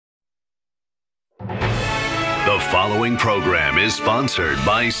The following program is sponsored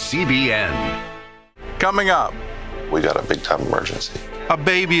by CBN. Coming up, we got a big-time emergency. A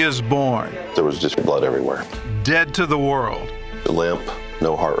baby is born. There was just blood everywhere. Dead to the world. The limp,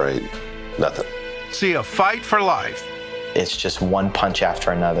 no heart rate, nothing. See a fight for life. It's just one punch after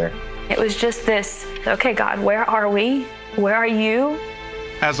another. It was just this, okay, God, where are we? Where are you?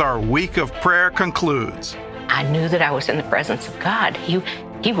 As our week of prayer concludes. I knew that I was in the presence of God. He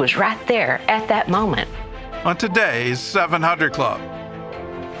was right there at that moment. On today's 700 Club.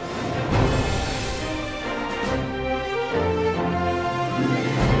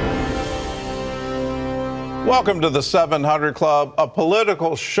 Welcome to the 700 Club, a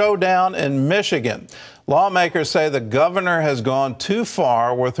political showdown in Michigan. Lawmakers say the governor has gone too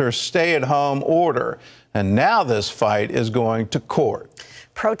far with her stay-at-home order, and now this fight is going to court.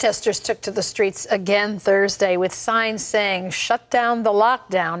 Protesters took to the streets again Thursday with signs saying, shut down the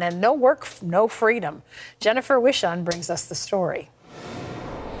lockdown and no work, no freedom. Jennifer Wishon brings us the story.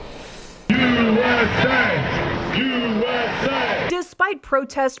 USA! USA! Despite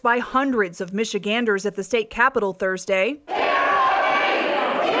protests by hundreds of Michiganders at the state capitol Thursday,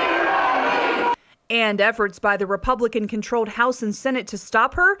 and efforts by the Republican-controlled House and Senate to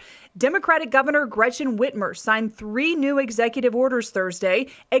stop her, Democratic Governor Gretchen Whitmer signed 3 new executive orders Thursday,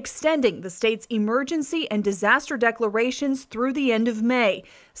 extending the state's emergency and disaster declarations through the end of May,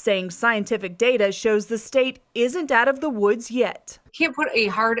 saying scientific data shows the state isn't out of the woods yet. Can't put a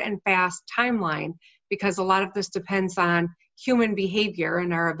hard and fast timeline because a lot of this depends on human behavior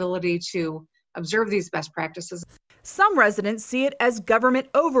and our ability to observe these best practices. Some residents see it as government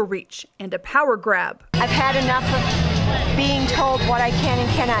overreach and a power grab. I've had enough of being told what I can and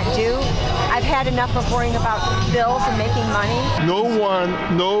cannot do. I've had enough of worrying about bills and making money.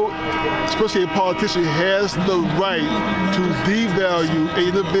 Especially a politician, has the right to devalue an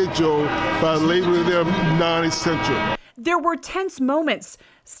individual by labeling them non-essential. There were tense moments.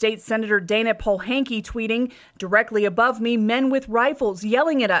 State Senator Dana Polehanki tweeting, directly above me, men with rifles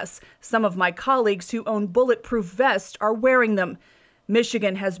yelling at us. Some of my colleagues who own bulletproof vests are wearing them.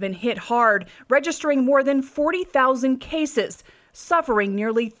 Michigan has been hit hard, registering more than 40,000 cases, suffering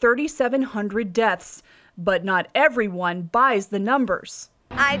nearly 3,700 deaths. But not everyone buys the numbers.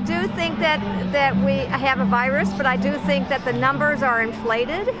 I do think that we have a virus, but I do think that the numbers are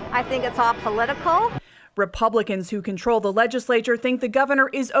inflated. I think it's all political. Republicans who control the legislature think the governor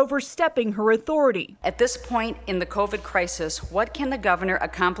is overstepping her authority. At this point in the COVID crisis, what can the governor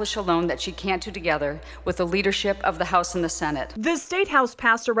accomplish alone that she can't do together with the leadership of the House and the Senate? The State House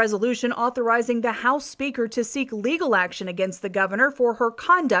passed a resolution authorizing the House Speaker to seek legal action against the governor for her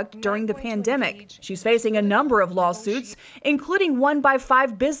conduct during the pandemic. She's facing a number of lawsuits, including one by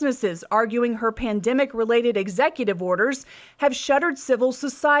 5 businesses arguing her pandemic-related executive orders have shuttered civil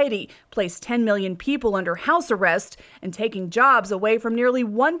society, placed 10 million people under house arrest, and taking jobs away from nearly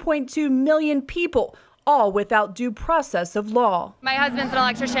 1.2 million people, all without due process of law. My husband's an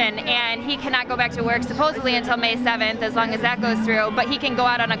electrician, and he cannot go back to work supposedly until May 7th, as long as that goes through, but he can go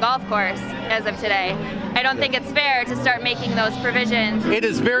out on a golf course as of today. I don't think it's fair to start making those provisions. It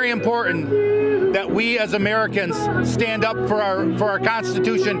is very important that we as Americans stand up for our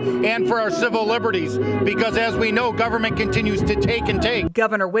Constitution and for our civil liberties, because as we know, government continues to take and take.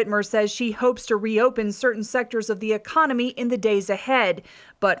 Governor Whitmer says she hopes to reopen certain sectors of the economy in the days ahead.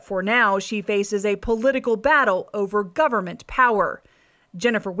 But for now, she faces a political battle over government power.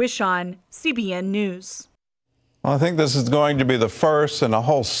 Jennifer Wishon, CBN News. Well, I think this is going to be the first in a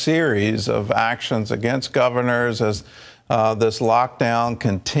whole series of actions against governors as this lockdown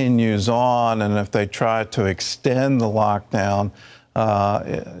continues on, and if they try to extend the lockdown.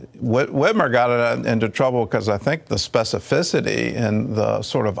 Whitmer got into trouble because I think the specificity and the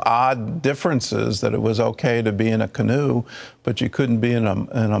sort of odd differences that it was okay to be in a canoe, but you couldn't be in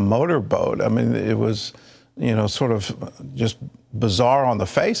a motorboat. I mean, it was, sort of just bizarre on the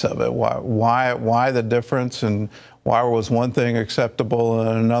face of it. Why the difference, and why was one thing acceptable and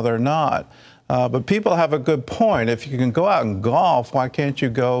another not? But people have a good point. If you can go out and golf, why can't you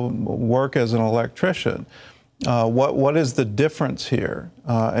go work as an electrician? What is the difference here?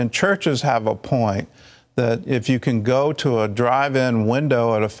 And churches have a point that if you can go to a drive-in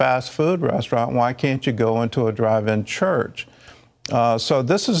window at a fast food restaurant, why can't you go into a drive-in church? So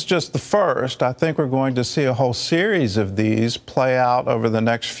this is just the first. I think we're going to see a whole series of these play out over the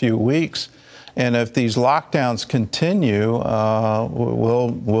next few weeks. And if these lockdowns continue,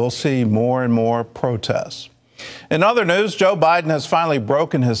 we'll see more and more protests. In other news, Joe Biden has finally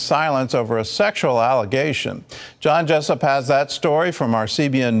broken his silence over a sexual allegation. John Jessup has that story from our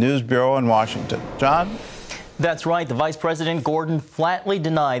CBN News Bureau in Washington. John? That's right. The Vice President, Gordon, flatly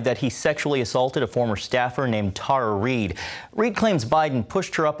denied that he sexually assaulted a former staffer named Tara Reade. Reade claims Biden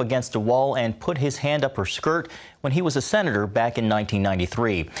pushed her up against a wall and put his hand up her skirt when he was a senator back in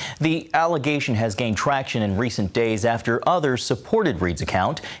 1993. The allegation has gained traction in recent days after others supported Reade's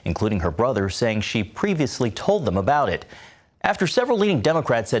account, including her brother, saying she previously told them about it. After several leading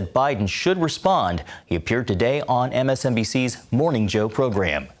Democrats said Biden should respond, he appeared today on MSNBC's Morning Joe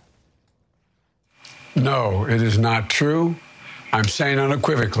program. No, it is not true. I'm saying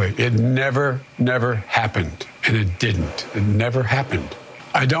unequivocally, it never happened. And it didn't. It never happened.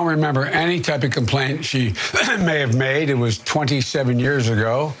 I don't remember any type of complaint she may have made. It was 27 years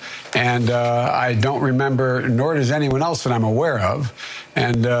ago. And I don't remember, nor does anyone else that I'm aware of.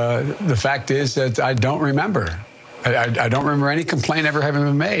 And the fact is that I don't remember. I don't remember any complaint ever having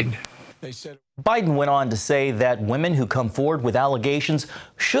been made. They said Biden went on to say that women who come forward with allegations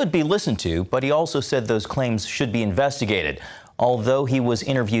should be listened to, but he also said those claims should be investigated. Although he was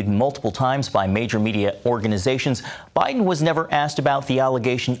interviewed multiple times by major media organizations, Biden was never asked about the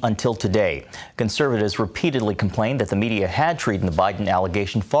allegation until today. Conservatives repeatedly complained that the media had treated the Biden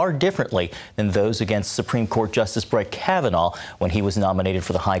allegation far differently than those against Supreme Court Justice Brett Kavanaugh when he was nominated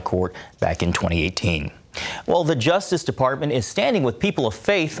for the high court back in 2018. Well, the Justice Department is standing with people of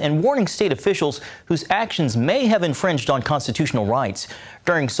faith and warning state officials whose actions may have infringed on constitutional rights.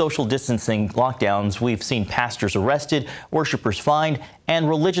 During social distancing lockdowns, we've seen pastors arrested, worshipers fined, and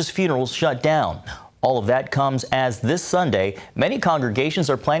religious funerals shut down. All of that comes as this Sunday, many congregations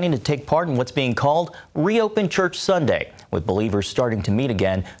are planning to take part in what's being called Reopen Church Sunday, with believers starting to meet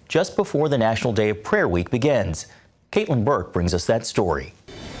again just before the National Day of Prayer Week begins. Caitlin Burke brings us that story.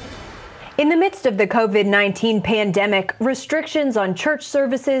 In the midst of the COVID-19 pandemic, restrictions on church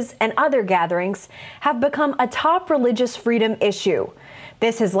services and other gatherings have become a top religious freedom issue.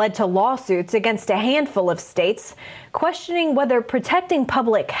 This has led to lawsuits against a handful of states, questioning whether protecting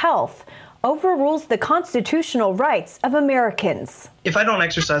public health overrules the constitutional rights of Americans. If I don't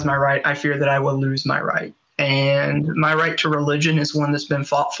exercise my right, I fear that I will lose my right. And my right to religion is one that's been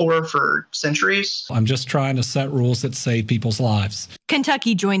fought for centuries. I'm just trying to set rules that save people's lives.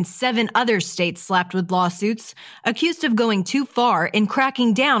 Kentucky joins 7 other states slapped with lawsuits, accused of going too far in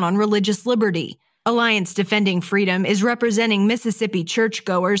cracking down on religious liberty. Alliance Defending Freedom is representing Mississippi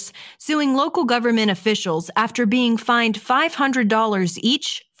churchgoers, suing local government officials after being fined $500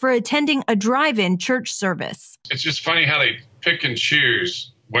 each for attending a drive-in church service. It's just funny how they pick and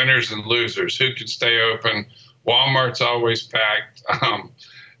choose winners and losers, who can stay open. Walmart's always packed.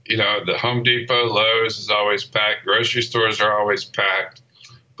 The Home Depot, Lowe's is always packed. Grocery stores are always packed.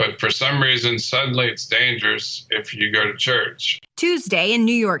 But for some reason, suddenly it's dangerous if you go to church. Tuesday in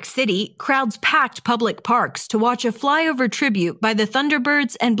New York City, crowds packed public parks to watch a flyover tribute by the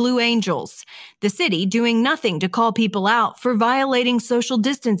Thunderbirds and Blue Angels, the city doing nothing to call people out for violating social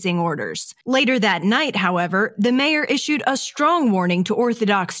distancing orders. Later that night, however, the mayor issued a strong warning to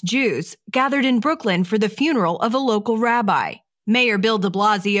Orthodox Jews gathered in Brooklyn for the funeral of a local rabbi. Mayor Bill de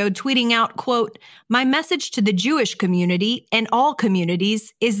Blasio tweeting out, quote, "My message to the Jewish community and all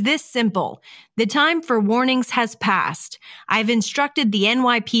communities is this simple. The time for warnings has passed. I've instructed the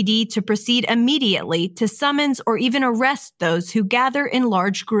NYPD to proceed immediately to summons or even arrest those who gather in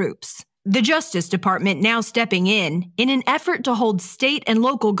large groups." The Justice Department now stepping in an effort to hold state and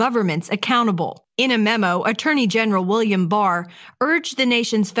local governments accountable. In a memo, Attorney General William Barr urged the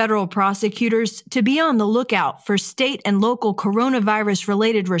nation's federal prosecutors to be on the lookout for state and local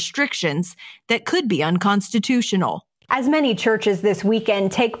coronavirus-related restrictions that could be unconstitutional. As many churches this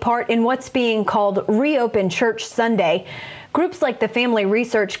weekend take part in what's being called Reopen Church Sunday, groups like the Family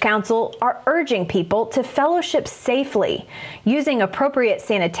Research Council are urging people to fellowship safely, using appropriate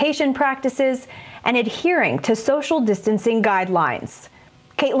sanitation practices and adhering to social distancing guidelines.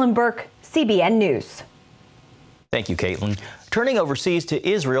 Caitlin Burke, CBN News. Thank you, Caitlin. Turning overseas to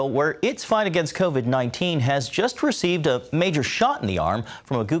Israel, where its fight against COVID-19 has just received a major shot in the arm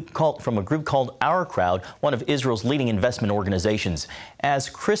from a group called Our Crowd, one of Israel's leading investment organizations. As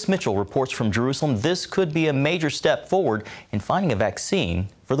Chris Mitchell reports from Jerusalem, this could be a major step forward in finding a vaccine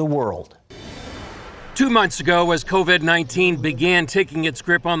for the world. 2 months ago, as COVID-19 began taking its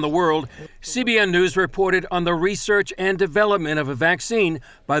grip on the world, CBN News reported on the research and development of a vaccine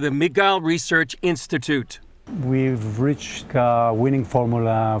by the Migal Research Institute. We've reached a winning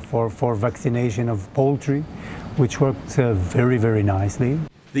formula for vaccination of poultry, which worked very, very nicely.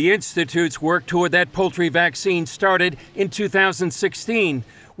 The Institute's work toward that poultry vaccine started in 2016,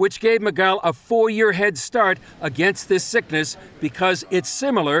 which gave Migal a 4-year head start against this sickness because it's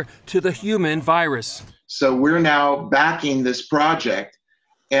similar to the human virus. So we're now backing this project,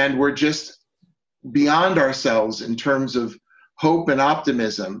 and we're just beyond ourselves in terms of hope and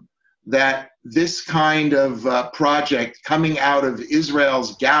optimism that this kind of project coming out of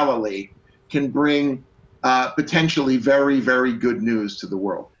Israel's Galilee can bring potentially very, very good news to the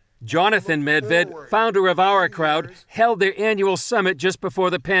world. Jonathan Medved, founder of Our Crowd, held their annual summit just before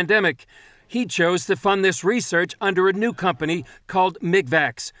the pandemic. He chose to fund this research under a new company called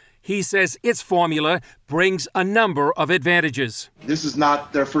MigVax. He says its formula brings a number of advantages. This is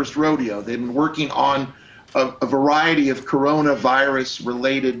not their first rodeo. They've been working on a variety of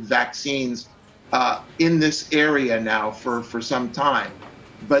coronavirus-related vaccines in this area now for some time.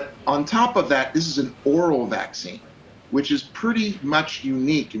 But on top of that, this is an oral vaccine, which is pretty much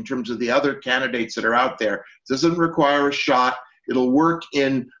unique in terms of the other candidates that are out there. It doesn't require a shot. It'll work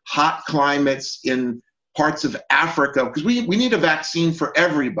in hot climates in parts of Africa, because we need a vaccine for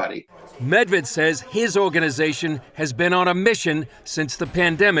everybody. Medved says his organization has been on a mission since the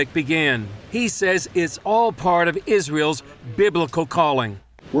pandemic began. He says it's all part of Israel's biblical calling.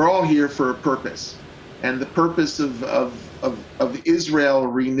 We're all here for a purpose, and the purpose of Israel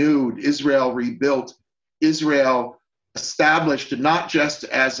renewed, Israel rebuilt, Israel established not just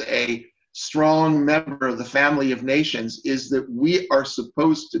as a strong member of the family of nations, is that we are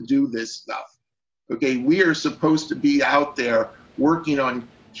supposed to do this stuff. Okay, we are supposed to be out there working on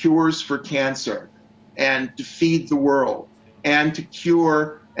cures for cancer and to feed the world and to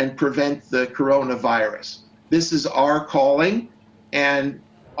cure and prevent the coronavirus. This is our calling, and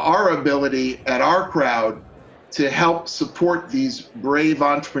our ability at Our Crowd to help support these brave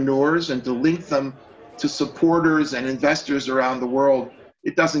entrepreneurs and to link them to supporters and investors around the world,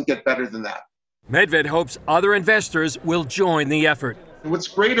 it doesn't get better than that. Medved hopes other investors will join the effort. What's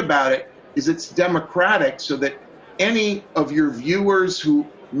great about it is it's democratic, so that any of your viewers who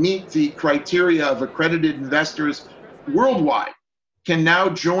meet the criteria of accredited investors worldwide can now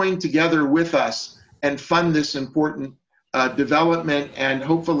join together with us and fund this important development and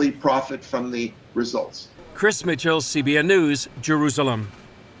hopefully profit from the results. Chris Mitchell, CBN News, Jerusalem.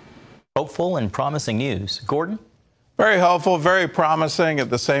 Hopeful and promising news. Gordon? Very hopeful, very promising. At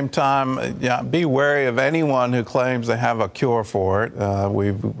the same time, yeah, be wary of anyone who claims they have a cure for it.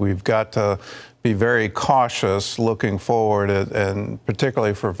 We've got to be very cautious looking forward, and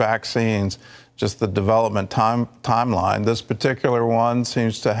particularly for vaccines, just the development timeline. This particular one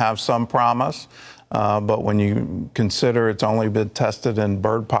seems to have some promise, but when you consider it's only been tested in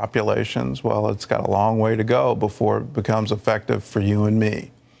bird populations, well, it's got a long way to go before it becomes effective for you and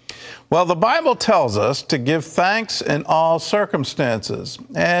me. Well, the Bible tells us to give thanks in all circumstances.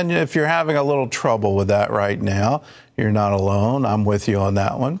 And if you're having a little trouble with that right now, you're not alone. I'm with you on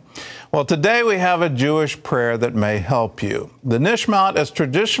that one. Well, today we have a Jewish prayer that may help you. The Nishmat is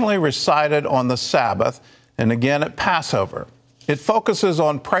traditionally recited on the Sabbath and again at Passover. It focuses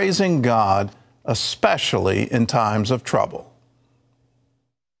on praising God, especially in times of trouble.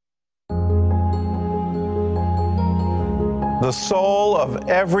 The soul of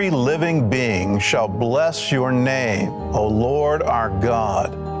every living being shall bless your name, O Lord our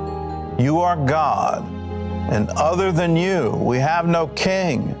God. You are God, and other than you we have no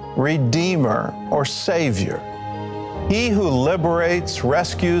king, redeemer, or savior. He who liberates,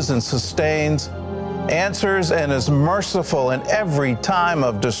 rescues, and sustains, answers and is merciful in every time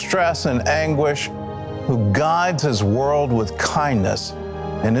of distress and anguish, who guides his world with kindness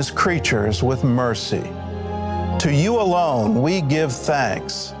and his creatures with mercy. To you alone we give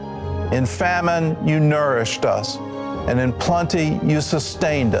thanks. In famine you nourished us, and in plenty you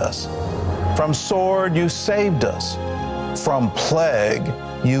sustained us. From sword you saved us. From plague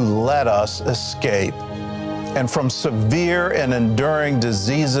you let us escape. And from severe and enduring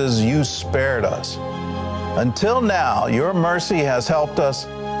diseases you spared us. Until now your mercy has helped us,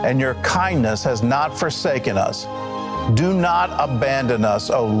 and your kindness has not forsaken us. Do not abandon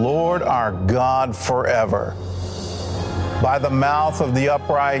us, O Lord our God, forever. By the mouth of the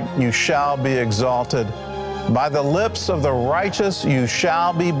upright you shall be exalted. By the lips of the righteous you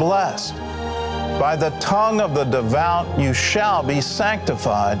shall be blessed. By the tongue of the devout you shall be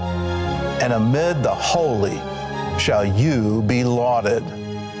sanctified. And amid the holy shall you be lauded.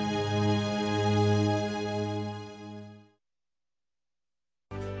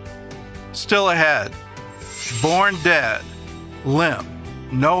 Still ahead. Born dead, limp,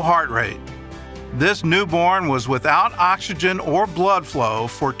 no heart rate. This newborn was without oxygen or blood flow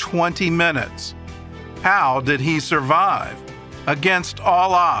for 20 minutes. How did he survive? Against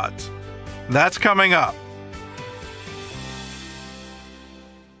all odds. That's coming up.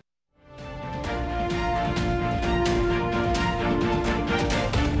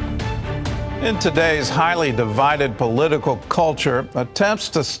 In today's highly divided political culture, attempts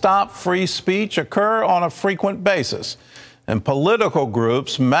to stop free speech occur on a frequent basis, and political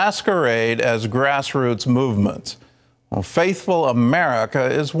groups masquerade as grassroots movements. Well, Faithful America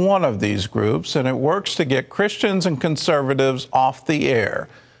is one of these groups, and it works to get Christians and conservatives off the air.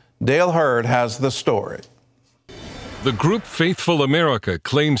 Dale Hurd has the story. The group Faithful America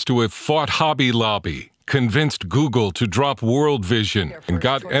claims to have fought Hobby Lobby, convinced Google to drop World Vision, and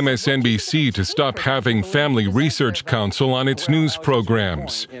got MSNBC to stop having Family Research Council on its news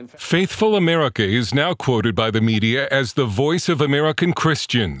programs. Faithful America is now quoted by the media as the voice of American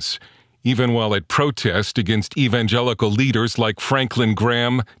Christians, even while it protests against evangelical leaders like Franklin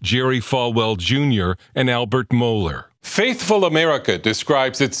Graham, Jerry Falwell Jr., and Albert Mohler. Faithful America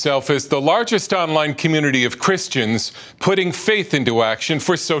describes itself as the largest online community of Christians putting faith into action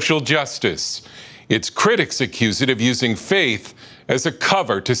for social justice. Its critics accuse it of using faith as a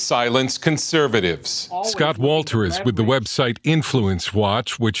cover to silence conservatives. Scott Walter is with the website Influence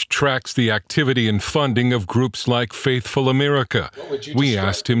Watch, which tracks the activity and funding of groups like Faithful America. We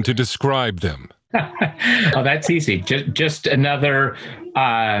asked him to describe them. Oh, that's easy. Just another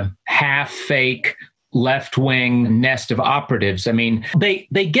half-fake left-wing nest of operatives. I mean,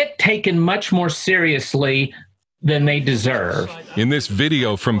 they get taken much more seriously than they deserve. In this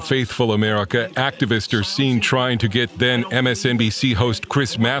video from Faithful America, activists are seen trying to get then MSNBC host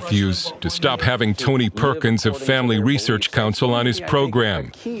Chris Matthews to stop having Tony Perkins of Family Research Council on his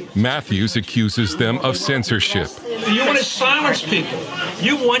program. Matthews accuses them of censorship. You want to silence people.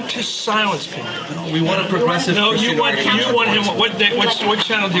 You want to silence people. We want a progressive. No, you want him. What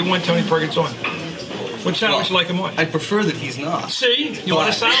channel do you want Tony Perkins on? What channel would you like him on? I prefer that he's not. See? You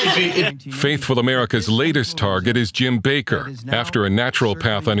want to silence him. Faithful America's latest target is Jim Baker, after a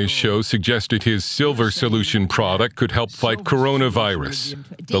naturopath on his show suggested his Silver Solution product could help fight coronavirus.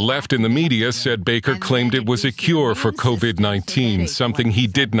 The left in the media said Baker claimed it was a cure for COVID-19, something he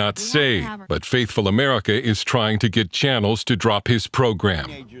did not say. But Faithful America is trying to get channels to drop his program.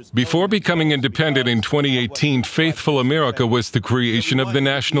 Before becoming independent in 2018, Faithful America was the creation of the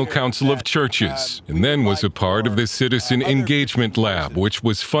National Council of Churches, and then was a part of the Citizen Engagement Lab, which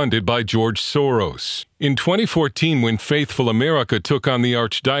was funded by George Soros. In 2014, when Faithful America took on the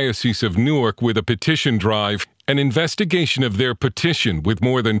Archdiocese of Newark with a petition drive, an investigation of their petition with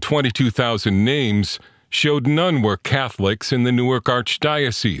more than 22,000 names showed none were Catholics in the Newark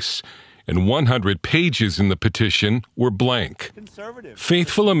Archdiocese, and 100 pages in the petition were blank.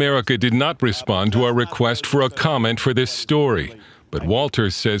 Faithful America did not respond to our request for a comment for this story. But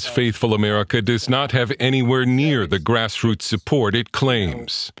Walters says Faithful America does not have anywhere near the grassroots support it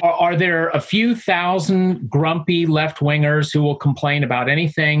claims. Are there a few thousand grumpy left-wingers who will complain about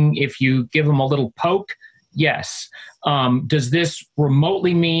anything if you give them a little poke? Yes. Does this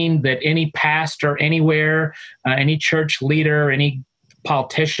remotely mean that any pastor anywhere, any church leader, any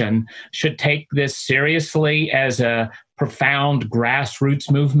politician should take this seriously as a profound grassroots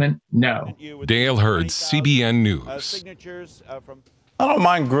movement? No. Dale Hurd, CBN News. I don't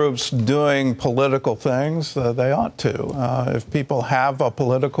mind groups doing political things. They ought to. If people have a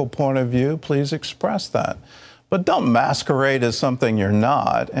political point of view, please express that. But don't masquerade as something you're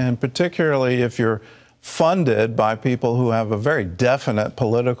not, and particularly if you're funded by people who have a very definite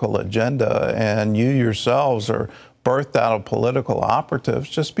political agenda and you yourselves are birthed out of political operatives,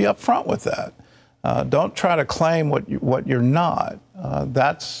 just be upfront with that. Don't try to claim what you're not.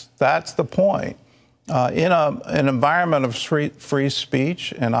 That's the point. In an environment of free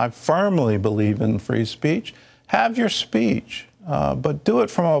speech, and I firmly believe in free speech, have your speech, but do it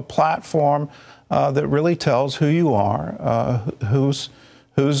from a platform that really tells who you are,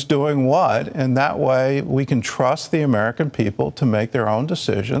 who's doing what, and that way we can trust the American people to make their own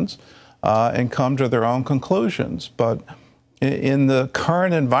decisions and come to their own conclusions. But in the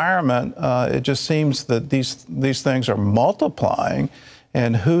current environment, it just seems that these things are multiplying,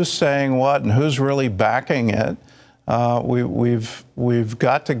 and who's saying what and who's really backing it. We've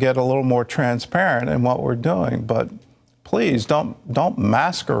got to get a little more transparent in what we're doing. But please don't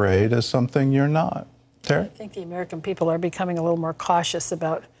masquerade as something you're not. Terry? I think the American people are becoming a little more cautious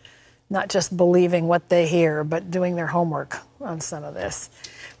about not just believing what they hear, but doing their homework on some of this.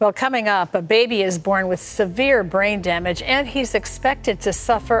 Well, coming up, a baby is born with severe brain damage, and he's expected to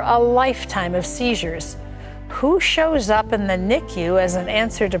suffer a lifetime of seizures. Who shows up in the NICU as an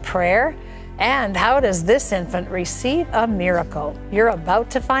answer to prayer? And how does this infant receive a miracle? You're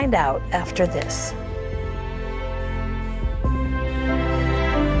about to find out after this.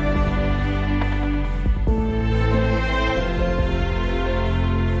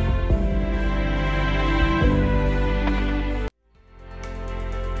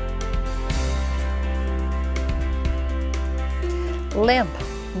 limp,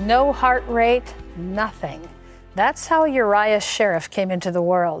 no heart rate, nothing. That's how Uriah Sheriff came into the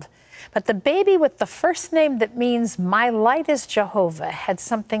world. But the baby with the first name that means "my light is Jehovah" had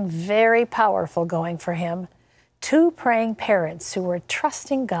something very powerful going for him. 2 praying parents who were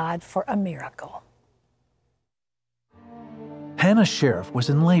trusting God for a miracle. Hannah Sheriff was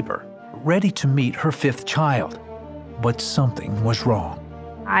in labor, ready to meet her 5th child, but something was wrong.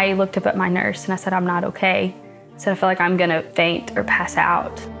 I looked up at my nurse and I said, "I'm not okay." I said, "I feel like I'm gonna faint or pass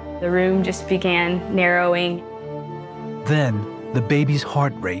out." The room just began narrowing. Then the baby's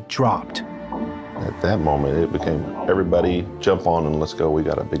heart rate dropped. At that moment, it became, everybody jump on and let's go. We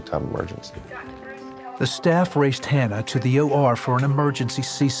got a big time emergency. The staff raced Hannah to the OR for an emergency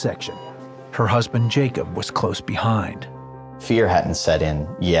C-section. Her husband, Jacob, was close behind. Fear hadn't set in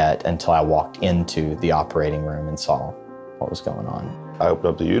yet until I walked into the operating room and saw what was going on. I opened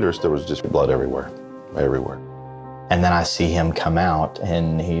up the uterus, there was just blood everywhere, everywhere. And then I see him come out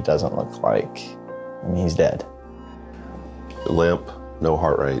and he doesn't look like, he's dead. Limp, no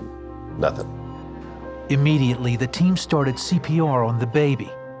heart rate, nothing. Immediately, the team started CPR on the baby,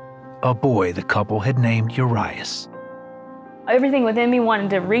 a boy the couple had named Urias. Everything within me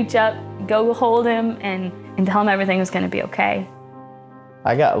wanted to reach up, go hold him, and tell him everything was going to be okay.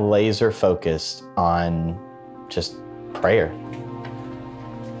 I got laser focused on just prayer.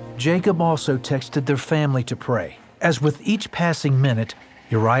 Jacob also texted their family to pray, as with each passing minute,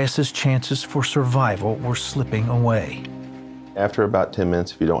 Urias's chances for survival were slipping away. After about 10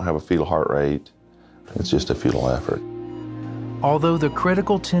 minutes, if you don't have a fetal heart rate, it's just a futile effort. Although the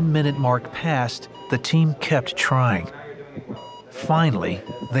critical 10-minute mark passed, the team kept trying. Finally,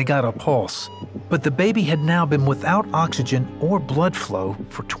 they got a pulse, but the baby had now been without oxygen or blood flow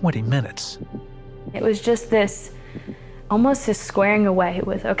for 20 minutes. It was just this, almost this squaring away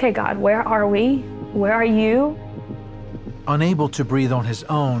with, okay, God, where are we? Where are you? Unable to breathe on his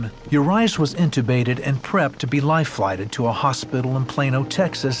own, Urias was intubated and prepped to be life-flighted to a hospital in Plano,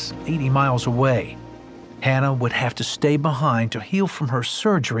 Texas, 80 miles away. Hannah would have to stay behind to heal from her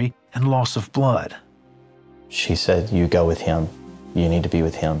surgery and loss of blood. She said, "You go with him. You need to be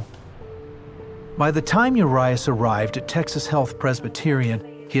with him." By the time Urias arrived at Texas Health Presbyterian,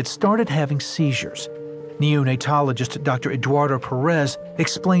 he had started having seizures. Neonatologist Dr. Eduardo Perez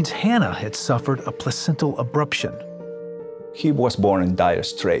explains Hannah had suffered a placental abruption. He was born in dire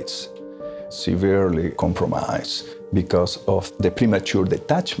straits, severely compromised because of the premature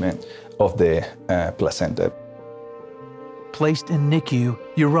detachment of the placenta. Placed in NICU,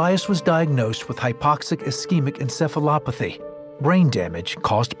 Urias was diagnosed with hypoxic ischemic encephalopathy, brain damage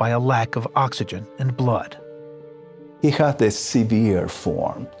caused by a lack of oxygen and blood. He had the severe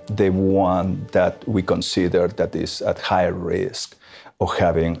form, the one that we consider that is at higher risk of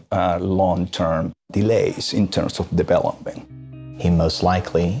having long-term delays in terms of development. He most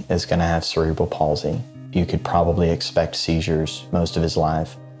likely is going to have cerebral palsy. You could probably expect seizures most of his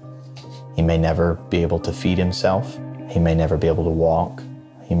life. He may never be able to feed himself. He may never be able to walk.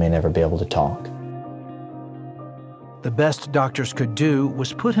 He may never be able to talk. The best doctors could do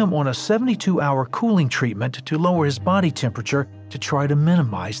was put him on a 72-hour cooling treatment to lower his body temperature to try to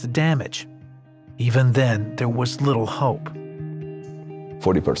minimize the damage. Even then, there was little hope.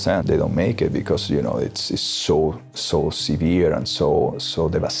 40% they don't make it because, it's so severe and so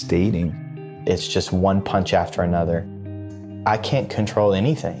devastating. It's just one punch after another. I can't control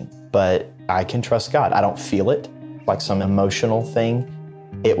anything, but I can trust God. I don't feel it like some emotional thing.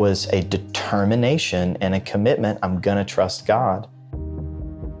 It was a determination and a commitment. I'm gonna trust God.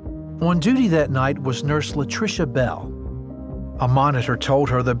 On duty that night was nurse Latricia Bell. A monitor told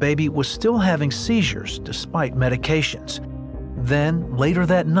her the baby was still having seizures despite medications. Then, later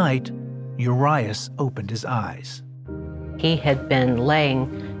that night, Urias opened his eyes. He had been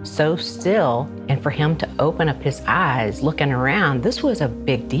laying so still, and for him to open up his eyes, looking around, this was a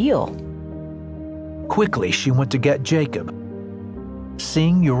big deal. Quickly, she went to get Jacob.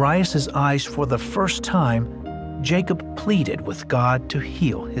 Seeing Urias's eyes for the first time, Jacob pleaded with God to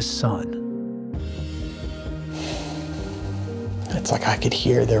heal his son. It's like I could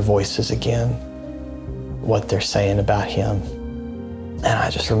hear their voices again, what they're saying about him. And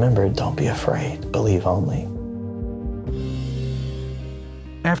I just remembered, don't be afraid, believe only.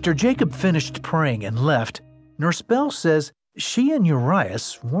 After Jacob finished praying and left, Nurse Bell says she and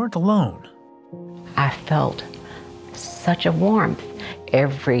Urias weren't alone. I felt such a warmth.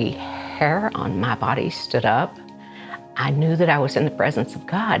 Every hair on my body stood up. I knew that I was in the presence of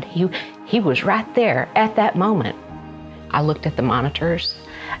God. He was right there at that moment. I looked at the monitors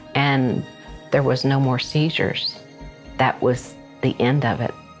and there was no more seizures. That was the end of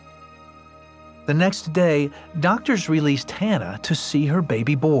it. The next day, doctors released Hannah to see her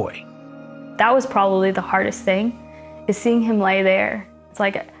baby boy. That was probably the hardest thing, is seeing him lay there. It's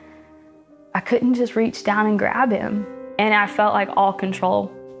like I couldn't just reach down and grab him. And I felt like all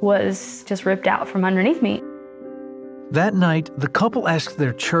control was just ripped out from underneath me. That night, the couple asked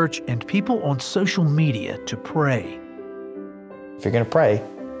their church and people on social media to pray. If you're going to pray,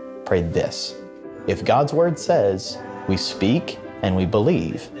 pray this. If God's word says we speak and we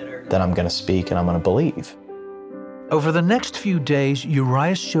believe, then I'm going to speak and I'm going to believe. Over the next few days,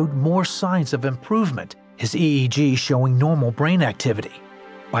 Urias showed more signs of improvement, his EEG showing normal brain activity.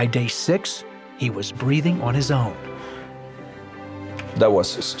 By day 6, he was breathing on his own. That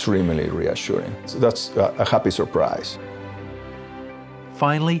was extremely reassuring. So that's a happy surprise.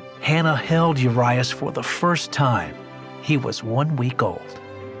 Finally, Hannah held Urias for the first time. He was 1 week old.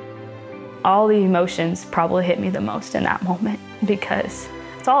 All the emotions probably hit me the most in that moment because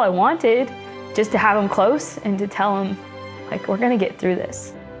it's all I wanted, just to have him close and to tell him, like, we're gonna get through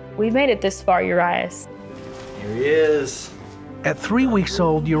this. We've made it this far, Urias. Here he is. At 3 weeks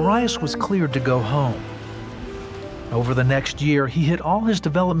old, Urias was cleared to go home. Over the next year, he hit all his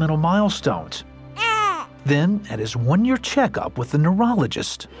developmental milestones. Then, at his 1-year checkup with the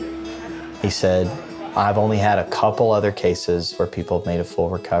neurologist, he said, I've only had a couple other cases where people have made a full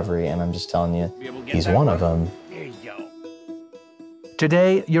recovery, and I'm just telling you, he's one of them.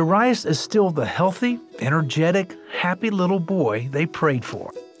 Today, Urias is still the healthy, energetic, happy little boy they prayed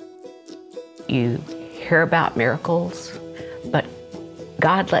for. You hear about miracles, but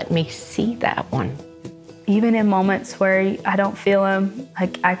God let me see that one. Even in moments where I don't feel him,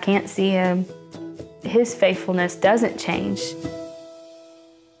 like I can't see him, his faithfulness doesn't change.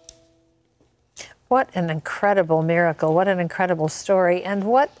 What an incredible miracle, what an incredible story, and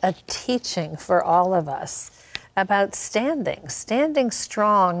what a teaching for all of us about standing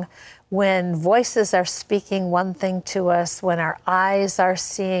strong when voices are speaking one thing to us, when our eyes are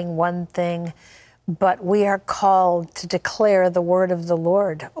seeing one thing, but we are called to declare the word of the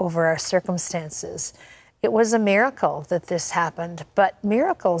Lord over our circumstances. It was a miracle that this happened, but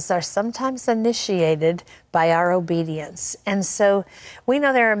miracles are sometimes initiated by our obedience. And so we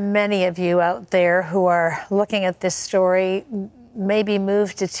know there are many of you out there who are looking at this story, maybe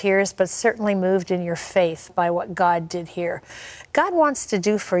moved to tears, but certainly moved in your faith by what God did here. God wants to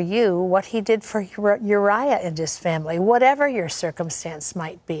do for you what he did for Uriah and his family, whatever your circumstance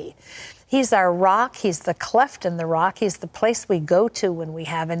might be. He's our rock. He's the cleft in the rock. He's the place we go to when we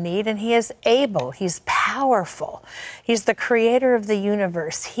have a need, and he is able. He's powerful. He's the creator of the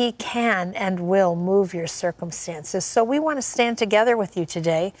universe. He can and will move your circumstances. So we want to stand together with you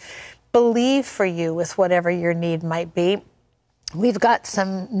today, believe for you with whatever your need might be. We've got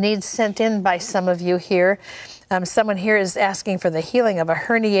some needs sent in by some of you here. Someone here is asking for the healing of a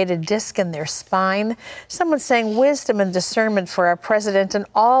herniated disc in their spine. Someone's saying wisdom and discernment for our president and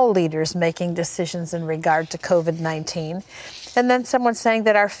all leaders making decisions in regard to COVID-19. And then someone saying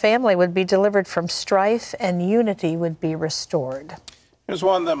that our family would be delivered from strife and unity would be restored. Here's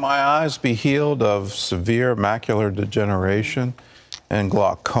one, that my eyes be healed of severe macular degeneration and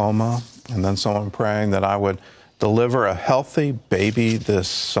glaucoma. And then someone praying that I would deliver a healthy baby this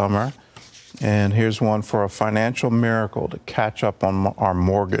summer. And here's one for a financial miracle to catch up on our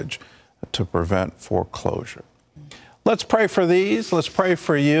mortgage to prevent foreclosure. Let's pray for these. Let's pray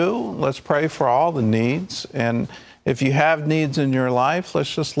for you. Let's pray for all the needs. And if you have needs in your life,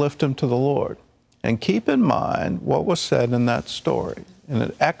 let's just lift them to the Lord. And keep in mind what was said in that story. And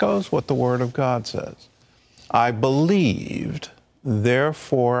it echoes what the Word of God says. I believed,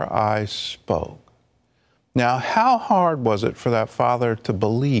 therefore I spoke. Now, how hard was it for that father to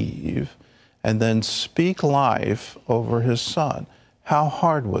believe and then speak life over his son? How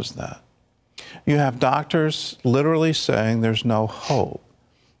hard was that? You have doctors literally saying there's no hope.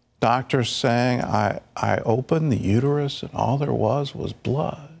 Doctors saying, I opened the uterus and all there was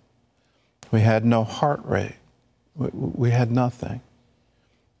blood. We had no heart rate. We had nothing.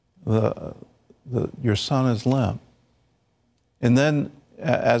 Your son is limp. And then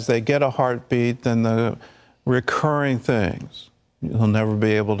as they get a heartbeat, then the recurring things. He'll never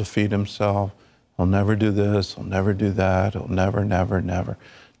be able to feed himself. He'll never do this. He'll never do that. He'll never, never, never.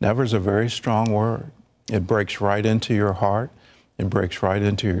 Never is a very strong word. It breaks right into your heart. It breaks right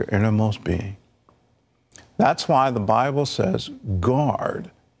into your innermost being. That's why the Bible says,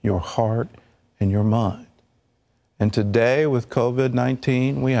 guard your heart and your mind. And today with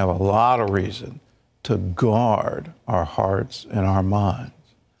COVID-19, we have a lot of reason to guard our hearts and our minds.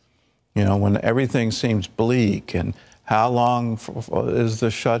 You know, when everything seems bleak and how long is the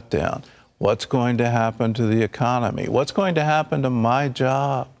shutdown? What's going to happen to the economy? What's going to happen to my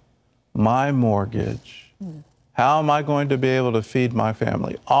job? my mortgage. How am I going to be able to feed my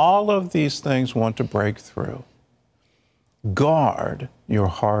family? All of these things want to break through. Guard your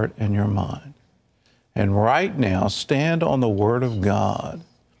heart and your mind. And right now, stand on the Word of God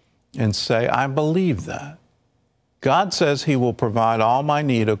and say, I believe that. God says He will provide all my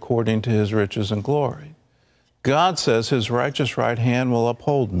need according to His riches and glory. God says His righteous right hand will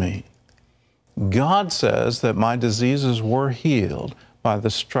uphold me. God says that my diseases were healed by the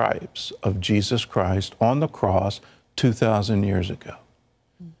stripes of Jesus Christ on the cross 2,000 years ago.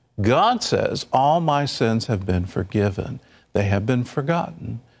 God says all my sins have been forgiven. They have been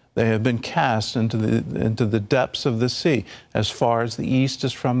forgotten. They have been cast into the depths of the sea. As far as the east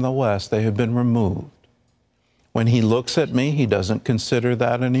is from the west, they have been removed. When He looks at me, He doesn't consider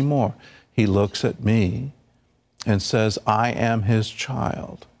that anymore. He looks at me and says, I am His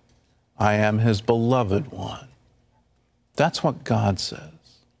child. I am His beloved one. That's what God says.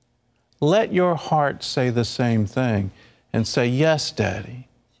 Let your heart say the same thing and say, yes, Daddy,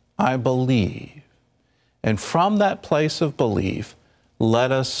 I believe. And from that place of belief,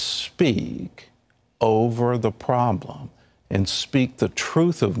 let us speak over the problem and speak the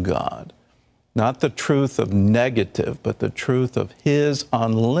truth of God, not the truth of negative, but the truth of His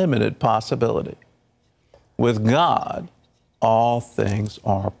unlimited possibility. With God, all things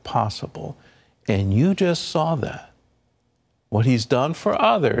are possible. And you just saw that. What He's done for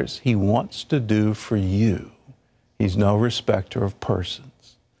others, He wants to do for you. He's no respecter of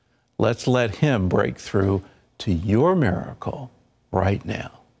persons. Let's let Him break through to your miracle right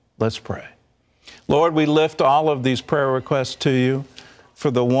now. Let's pray. Lord, we lift all of these prayer requests to You.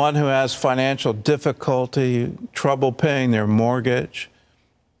 For the one who has financial difficulty, trouble paying their mortgage,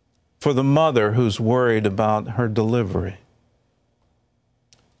 for the mother who's worried about her delivery,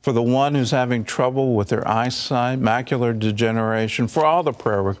 for the one who's having trouble with their eyesight, macular degeneration, for all the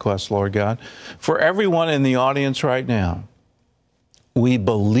prayer requests, Lord God, for everyone in the audience right now, we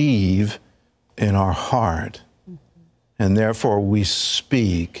believe in our heart, and therefore we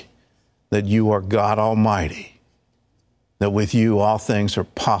speak that You are God Almighty, that with You all things are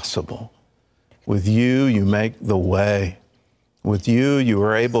possible. With You, You make the way. With You, You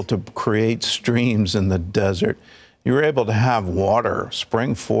are able to create streams in the desert. You're able to have water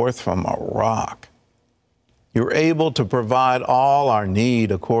spring forth from a rock. You're able to provide all our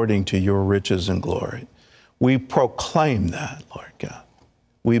need according to Your riches and glory. We proclaim that, Lord God.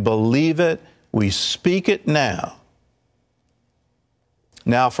 We believe it. We speak it now.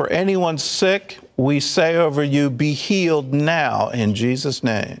 Now, for anyone sick, we say over you, be healed now in Jesus'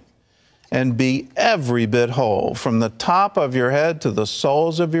 name, and be every bit whole, from the top of your head to the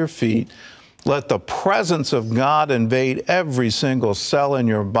soles of your feet. Let the presence of God invade every single cell in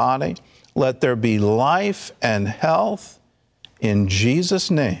your body. Let there be life and health in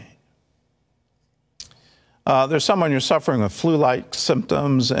Jesus' name. There's someone you're suffering with flu-like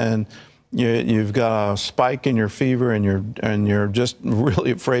symptoms, and you've got a spike in your fever, and you're just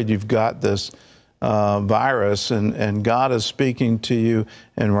really afraid you've got this virus, and God is speaking to you,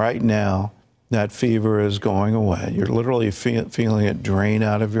 and right now that fever is going away. You're literally feeling it drain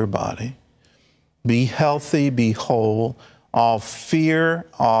out of your body. Be healthy, be whole. All fear,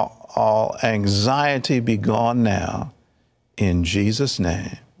 all anxiety be gone now. In Jesus'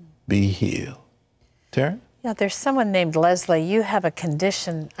 name, be healed. Terry? Yeah, there's someone named Leslie. You have a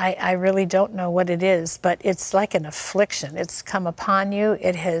condition. I really don't know what it is, but it's like an affliction. It's come upon you.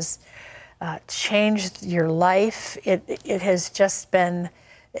 It has changed your life. It has just been...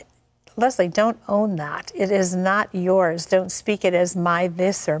 Leslie, don't own that. It is not yours. Don't speak it as my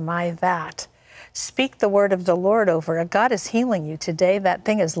this or my that. Speak the word of the Lord over it. God is healing you today. That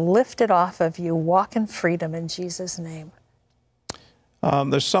thing is lifted off of you. Walk in freedom in Jesus' name.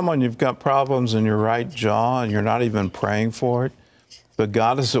 There's someone, you've got problems in your right jaw, and you're not even praying for it. But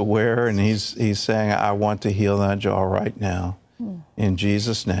God is aware, and He's saying, I want to heal that jaw right now. In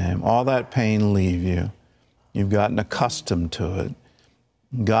Jesus' name. All that pain leave you. You've gotten accustomed to it.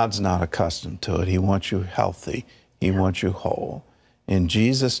 God's not accustomed to it. He wants you healthy. He wants you whole. In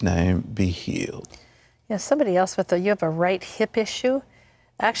Jesus' name, be healed. Yeah, somebody else you have a right hip issue.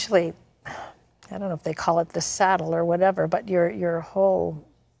 Actually, I don't know if they call it the saddle or whatever, but your whole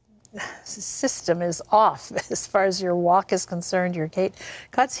system is off as far as your walk is concerned, your gait.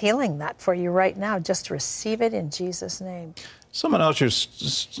 God's healing that for you right now. Just receive it in Jesus' name. Someone else, you're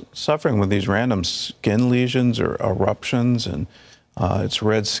suffering with these random skin lesions or eruptions, and it's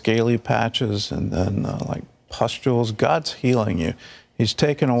red scaly patches, and then like pustules. God's healing you. He's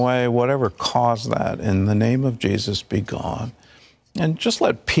taken away whatever caused that. In the name of Jesus, be gone. And just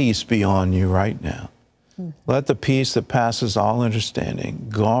let peace be on you right now. Let the peace that passes all understanding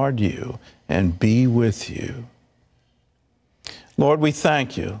guard you and be with you. Lord, we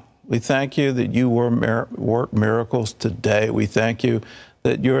thank you. We thank you that you work miracles today. We thank you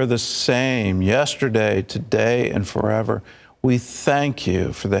that you're the same yesterday, today, and forever. We thank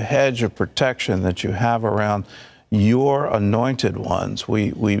you for the hedge of protection that you have around your anointed ones.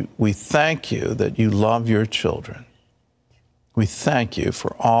 We thank you that you love your children. We thank you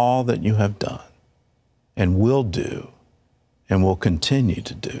for all that you have done and will do and will continue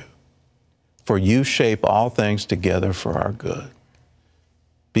to do. For you shape all things together for our good.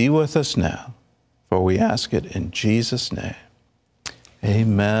 Be with us now, for we ask it in Jesus' name.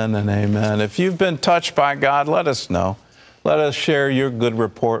 Amen and amen. If you've been touched by God, let us know. Let us share your good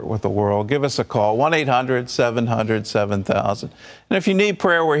report with the world. Give us a call, 1-800-700-7000. And if you need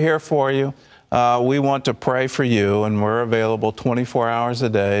prayer, we're here for you. We want to pray for you, and we're available 24 hours a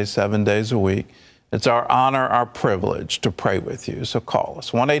day, 7 days a week. It's our honor, our privilege to pray with you. So call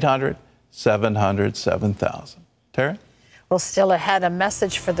us, 1-800-700-7000. Terry? Well, still ahead, a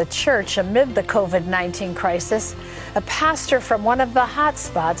message for the church amid the COVID-19 crisis. A pastor from one of the hot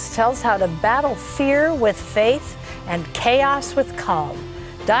spots tells how to battle fear with faith and chaos with calm.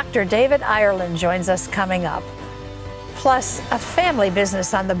 Dr. David Ireland joins us coming up. Plus, a family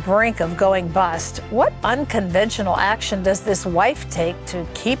business on the brink of going bust. What unconventional action does this wife take to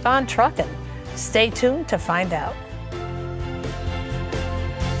keep on trucking? Stay tuned to find out.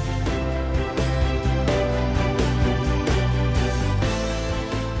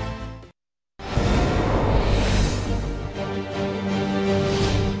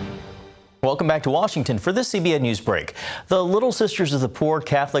 Welcome back to Washington for this CBN News Break. The Little Sisters of the Poor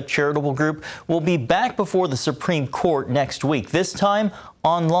Catholic Charitable Group will be back before the Supreme Court next week, this time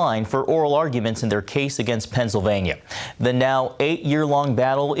online for oral arguments in their case against Pennsylvania. The now 8-year-long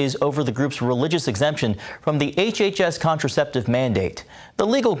battle is over the group's religious exemption from the HHS contraceptive mandate. The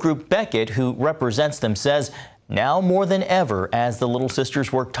legal group Beckett, who represents them, says now more than ever, as the Little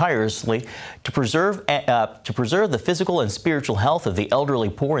Sisters work tirelessly to preserve the physical and spiritual health of the elderly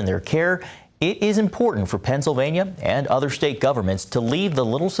poor in their care, it is important for Pennsylvania and other state governments to leave the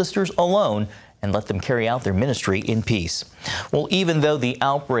Little Sisters alone and let them carry out their ministry in peace. Well, even though the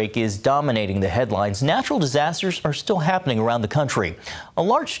outbreak is dominating the headlines, natural disasters are still happening around the country. A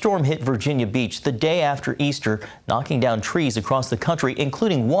large storm hit Virginia Beach the day after Easter, knocking down trees across the country,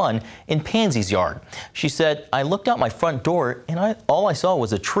 including one in Pansy's yard. She said, "I looked out my front door and all I saw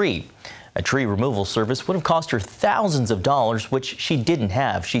was a tree." A tree removal service would have cost her thousands of dollars, which she didn't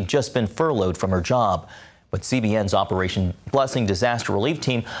have. She'd just been furloughed from her job. But CBN's Operation Blessing disaster relief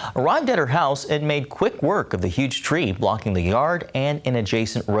team arrived at her house and made quick work of the huge tree blocking the yard and an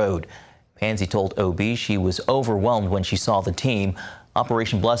adjacent road. Pansy told OB she was overwhelmed when she saw the team.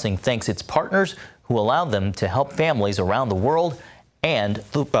 Operation Blessing thanks its partners who allowed them to help families around the world and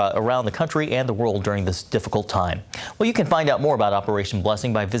around the country and the world during this difficult time. Well, you can find out more about Operation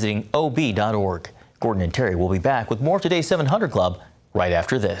Blessing by visiting ob.org. Gordon and Terry will be back with more of today's 700 Club right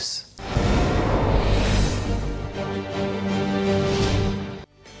after this.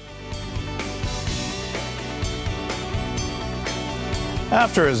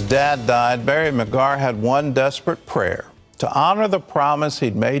 After his dad died, Barry McGarr had one desperate prayer: to honor the promise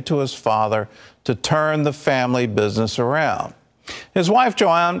he'd made to his father to turn the family business around. His wife,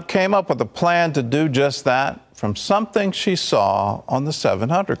 Joanne, came up with a plan to do just that from something she saw on the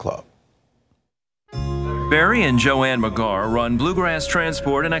 700 Club. Barry and Joanne McGarr run Bluegrass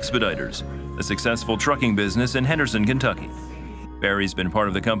Transport and Expeditors, a successful trucking business in Henderson, Kentucky. Barry's been part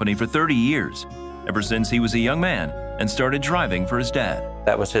of the company for 30 years, ever since he was a young man and started driving for his dad.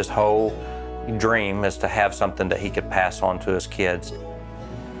 That was his whole dream, is to have something that he could pass on to his kids.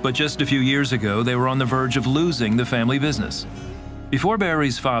 But just a few years ago, they were on the verge of losing the family business. Before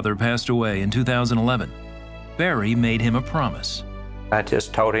Barry's father passed away in 2011, Barry made him a promise. I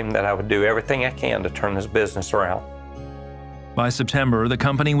just told him that I would do everything I can to turn this business around. By September, the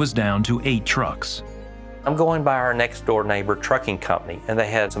company was down to 8 trucks. I'm going by our next door neighbor trucking company, and they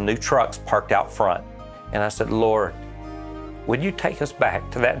had some new trucks parked out front. And I said, "Lord, would you take us back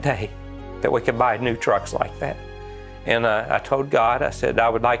to that day that we could buy new trucks like that?" And I told God, I said, I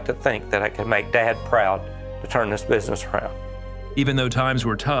would like to think that I could make Dad proud to turn this business around. Even though times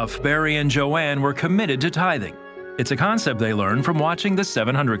were tough, Barry and Joanne were committed to tithing. It's a concept they learned from watching the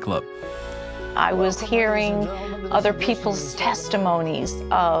 700 Club. I was hearing other people's testimonies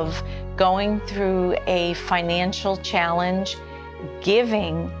of going through a financial challenge,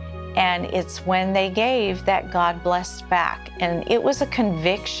 giving, and it's when they gave that God blessed back. And it was a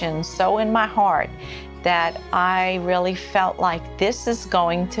conviction so in my heart that I really felt like this is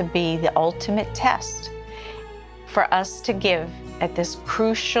going to be the ultimate test for us to give at this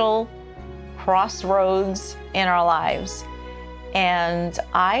crucial crossroads in our lives. And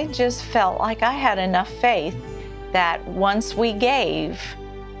I just felt like I had enough faith that once we gave,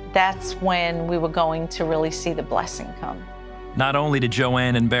 that's when we were going to really see the blessing come. Not only did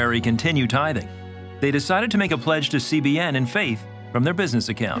Joanne and Barry continue tithing, they decided to make a pledge to CBN in faith from their business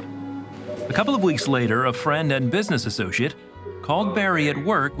account. A couple of weeks later, a friend and business associate called Barry at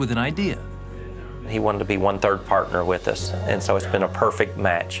work with an idea. He wanted to be 1/3 partner with us, and so it's been a perfect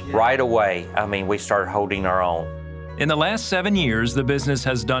match. Right away, I mean, we started holding our own. In the last 7 years, the business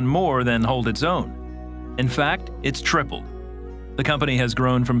has done more than hold its own. In fact, it's tripled. The company has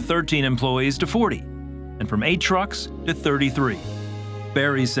grown from 13 employees to 40, and from 8 trucks to 33.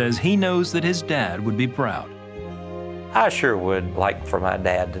 Barry says he knows that his dad would be proud. I sure would like for my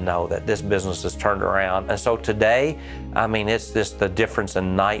dad to know that this business has turned around. And so today, I mean, it's just the difference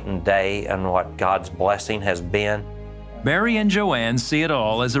in night and day and what God's blessing has been. Barry and Joanne see it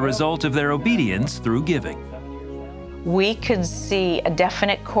all as a result of their obedience through giving. We could see a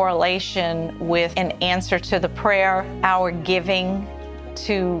definite correlation with an answer to the prayer, our giving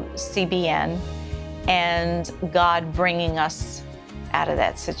to CBN, and God bringing us out of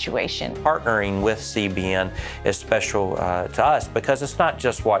that situation. Partnering with CBN is special to us because it's not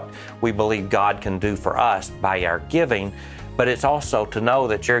just what we believe God can do for us by our giving, but it's also to know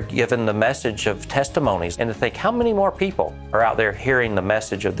that you're given the message of testimonies and to think how many more people are out there hearing the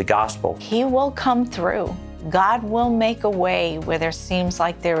message of the gospel. He will come through. God will make a way where there seems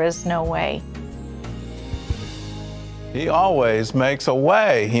like there is no way. He always makes a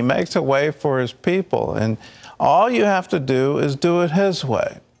way. He makes a way for his people. And all you have to do is do it his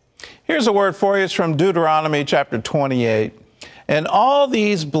way. Here's a word for you. It's from Deuteronomy chapter 28. And all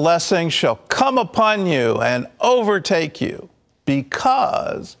these blessings shall come upon you and overtake you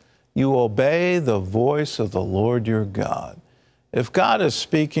because you obey the voice of the Lord your God. If God is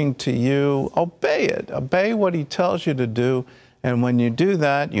speaking to you, obey it. Obey what he tells you to do. And when you do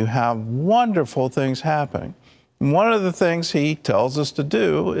that, you have wonderful things happening. One of the things he tells us to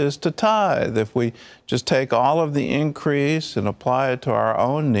do is to tithe. If we just take all of the increase and apply it to our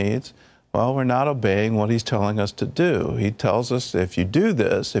own needs, well, we're not obeying what he's telling us to do. He tells us, if you do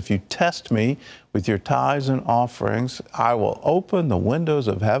this, if you test me with your tithes and offerings, I will open the windows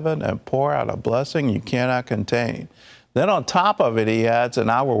of heaven and pour out a blessing you cannot contain. Then on top of it, he adds,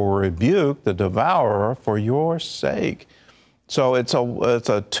 and I will rebuke the devourer for your sake. So it's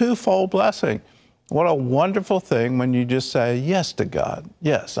a twofold blessing. What a wonderful thing when you just say yes to God.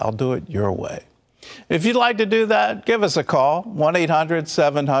 Yes, I'll do it your way. If you'd like to do that, give us a call,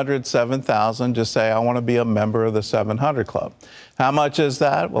 1-800-700-7000. Just say, I want to be a member of the 700 Club. How much is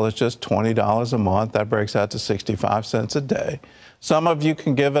that? Well, it's just $20 a month. That breaks out to 65 cents a day. Some of you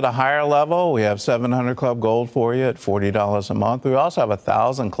can give at a higher level. We have 700 Club Gold for you at $40 a month. We also have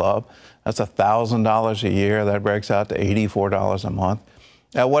 1,000 Club. That's $1,000 a year. That breaks out to $84 a month.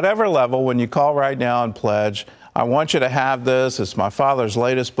 At whatever level, when you call right now and pledge, I want you to have this. It's my father's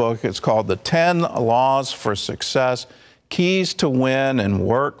latest book. It's called The 10 Laws for Success, Keys to Win in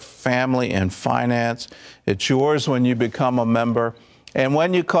Work, Family, and Finance. It's yours when you become a member. And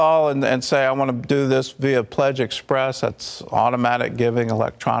when you call and say, I want to do this via Pledge Express, that's automatic giving,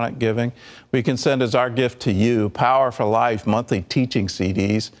 electronic giving, we can send as our gift to you, Power for Life monthly teaching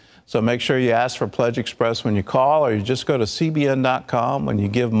CDs. So make sure you ask for Pledge Express when you call, or you just go to cbn.com. When you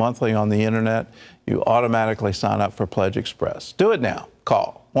give monthly on the internet, you automatically sign up for Pledge Express. Do it now.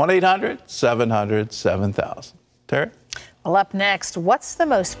 Call 1-800-700-7000. Terry? Well, up next, what's the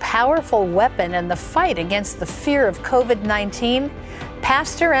most powerful weapon in the fight against the fear of COVID-19?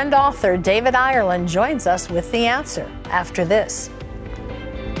 Pastor and author David Ireland joins us with the answer after this.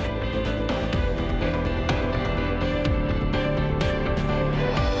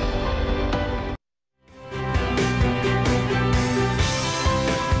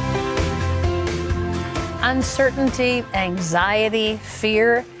 Uncertainty, anxiety,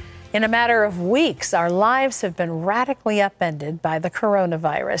 fear. In a matter of weeks, our lives have been radically upended by the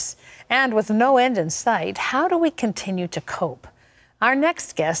coronavirus. And with no end in sight, how do we continue to cope? Our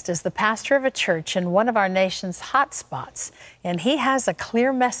next guest is the pastor of a church in one of our nation's hot spots, and he has a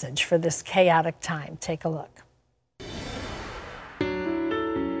clear message for this chaotic time. Take a look.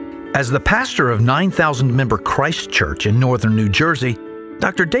 As the pastor of 9,000-member Christ Church in northern New Jersey,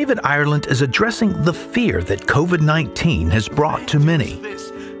 Dr. David Ireland is addressing the fear that COVID-19 has brought to many.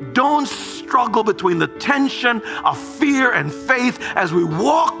 Don't struggle between the tension of fear and faith as we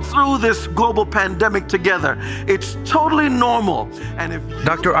walk through this global pandemic together. It's totally normal. And if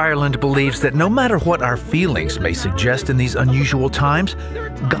Dr. Ireland believes that no matter what our feelings may suggest in these unusual times,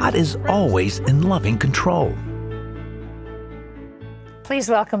 God is always in loving control. Please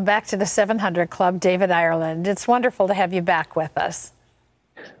welcome back to the 700 Club, David Ireland. It's wonderful to have you back with us.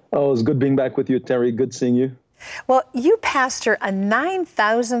 Oh, it's good being back with you, Terry. Good seeing you. Well, you pastor a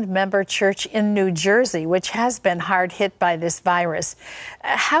 9,000-member church in New Jersey, which has been hard hit by this virus.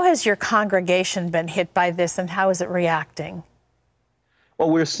 How has your congregation been hit by this, and how is it reacting? Well,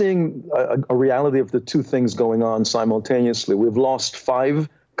 we're seeing a reality of the two things going on simultaneously. We've lost 5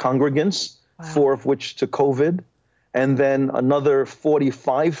 congregants, 4 of which to COVID, and then another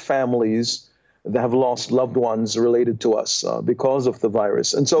 45 families that have lost loved ones related to us because of the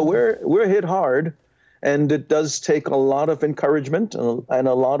virus. And so we're hit hard. And it does take a lot of encouragement and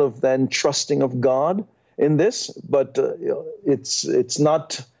a lot of then trusting of God in this. But it's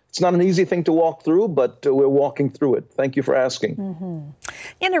not an easy thing to walk through, but we're walking through it. Thank you for asking. Mm-hmm.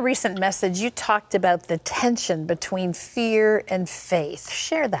 In a recent message, you talked about the tension between fear and faith.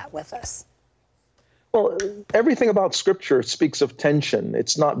 Share that with us. Well, everything about Scripture speaks of tension.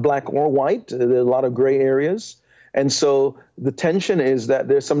 It's not black or white. There are a lot of gray areas. And so the tension is that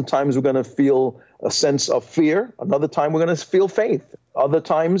there's sometimes we're going to feel a sense of fear. Another time we're going to feel faith. Other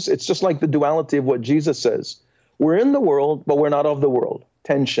times it's just like the duality of what Jesus says. We're in the world, but we're not of the world.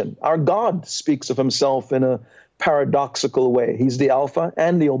 Tension. Our God speaks of himself in a paradoxical way. He's the Alpha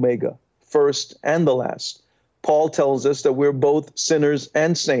and the Omega, first and the last. Paul tells us that we're both sinners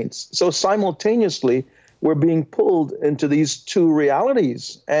and saints. So simultaneously, we're being pulled into these two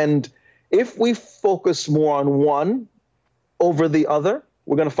realities. And if we focus more on one over the other,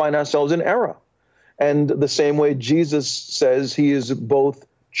 we're going to find ourselves in error. And the same way Jesus says he is both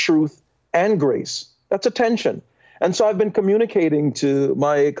truth and grace. That's a tension. And so I've been communicating to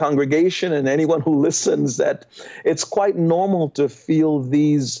my congregation and anyone who listens that it's quite normal to feel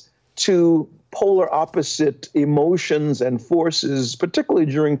these two polar opposite emotions and forces, particularly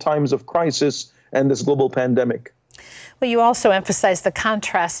during times of crisis and this global pandemic. Well, you also emphasized the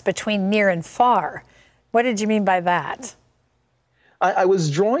contrast between near and far. What did you mean by that? I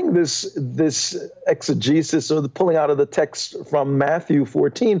was drawing this exegesis, or the pulling out of the text from Matthew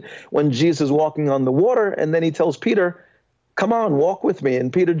 14, when Jesus is walking on the water, and then he tells Peter, come on, walk with me.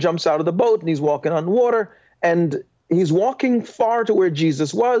 And Peter jumps out of the boat, and he's walking on water, and he's walking far to where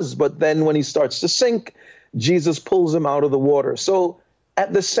Jesus was, but then when he starts to sink, Jesus pulls him out of the water. So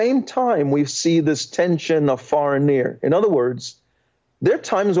at the same time, we see this tension of far and near. In other words, there are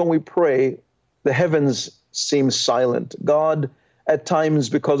times when we pray, the heavens seem silent. God, at times,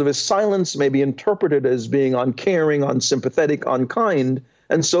 because of his silence, may be interpreted as being uncaring, unsympathetic, unkind.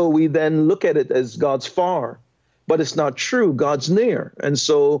 And so we then look at it as God's far. But it's not true. God's near. And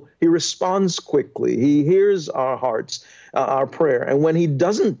so he responds quickly. He hears our hearts, our prayer. And when he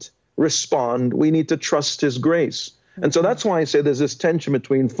doesn't respond, we need to trust his grace. And so that's why I say there's this tension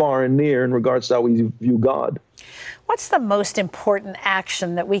between far and near in regards to how we view God. What's the most important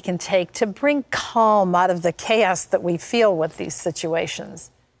action that we can take to bring calm out of the chaos that we feel with these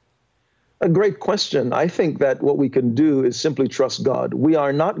situations? A great question. I think that what we can do is simply trust God. We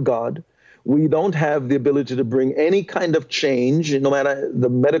are not God. We don't have the ability to bring any kind of change. No matter the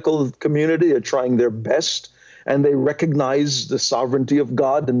medical community are trying their best, and they recognize the sovereignty of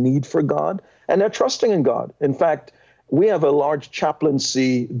God, the need for God, and they're trusting in God. In fact, we have a large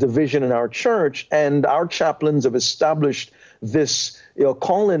chaplaincy division in our church, and our chaplains have established this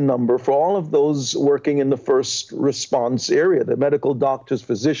call-in number for all of those working in the first response area, the medical doctors,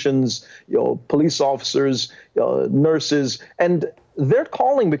 physicians, police officers, nurses, and they're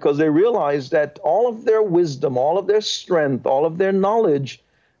calling because they realize that all of their wisdom, all of their strength, all of their knowledge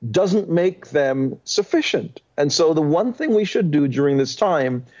doesn't make them sufficient. And so the one thing we should do during this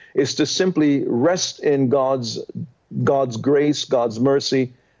time is to simply rest in God's grace, God's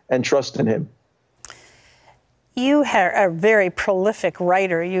mercy, and trust in him. You are a very prolific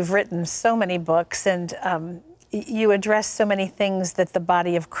writer. You've written so many books, and you address so many things that the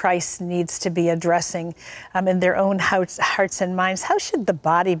body of Christ needs to be addressing in their own hearts and minds. How should the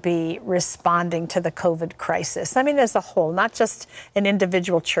body be responding to the COVID crisis? I mean, as a whole, not just an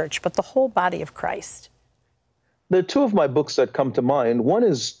individual church, but the whole body of Christ. There are 2 of my books that come to mind. One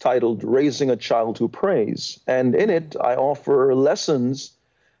is titled Raising a Child Who Prays, and in it I offer lessons,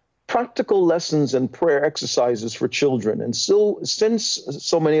 practical lessons and prayer exercises for children. And so, since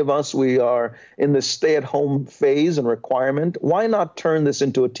so many of us, we are in this stay-at-home phase and requirement, why not turn this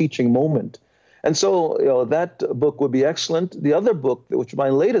into a teaching moment? And so that book would be excellent. The other book, which my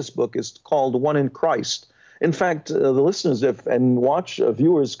latest book, is called One in Christ. In fact, the listeners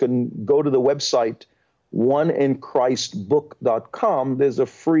viewers can go to the website oneinchristbook.com. There's a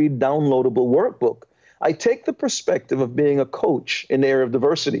free downloadable workbook. I take the perspective of being a coach in the area of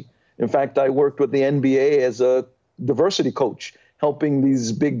diversity. In fact, I worked with the NBA as a diversity coach, helping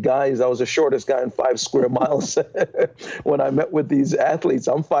these big guys. I was the shortest guy in 5 square miles when I met with these athletes.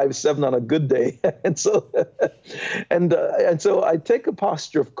 I'm 5'7" on a good day. and so I take a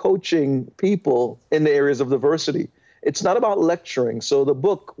posture of coaching people in the areas of diversity. It's not about lecturing. So the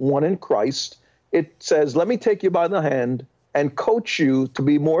book, One in Christ, it says, let me take you by the hand and coach you to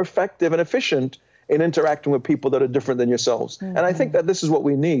be more effective and efficient in interacting with people that are different than yourselves. Mm-hmm. And I think that this is what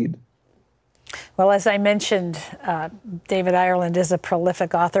we need. Well, as I mentioned, David Ireland is a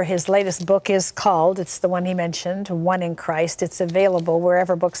prolific author. His latest book is called, it's the one he mentioned, One in Christ. It's available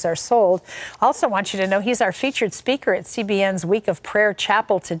wherever books are sold. Also want you to know he's our featured speaker at CBN's Week of Prayer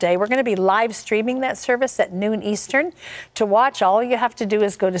Chapel today. We're going to be live streaming that service at noon Eastern. To watch, all you have to do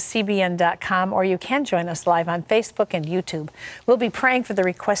is go to cbn.com, or you can join us live on Facebook and YouTube. We'll be praying for the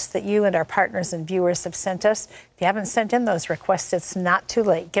requests that you and our partners and viewers have sent us. If you haven't sent in those requests, it's not too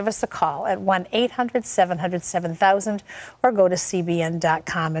late. Give us a call at 1-800-700-7000 or go to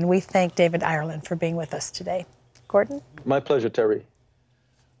cbn.com. And we thank David Ireland for being with us today. Gordon? My pleasure, Terry.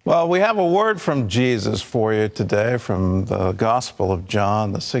 Well, we have a word from Jesus for you today from the Gospel of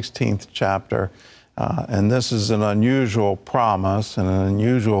John, the 16th chapter. And this is an unusual promise and an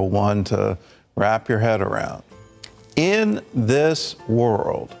unusual one to wrap your head around. In this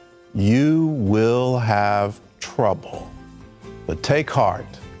world, you will have trouble, but take heart.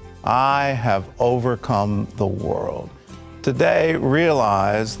 I have overcome the world. Today,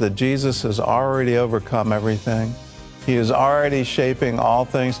 realize that Jesus has already overcome everything. He is already shaping all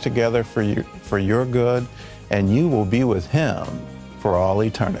things together for your good, and you will be with him for all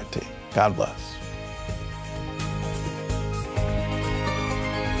eternity. God bless.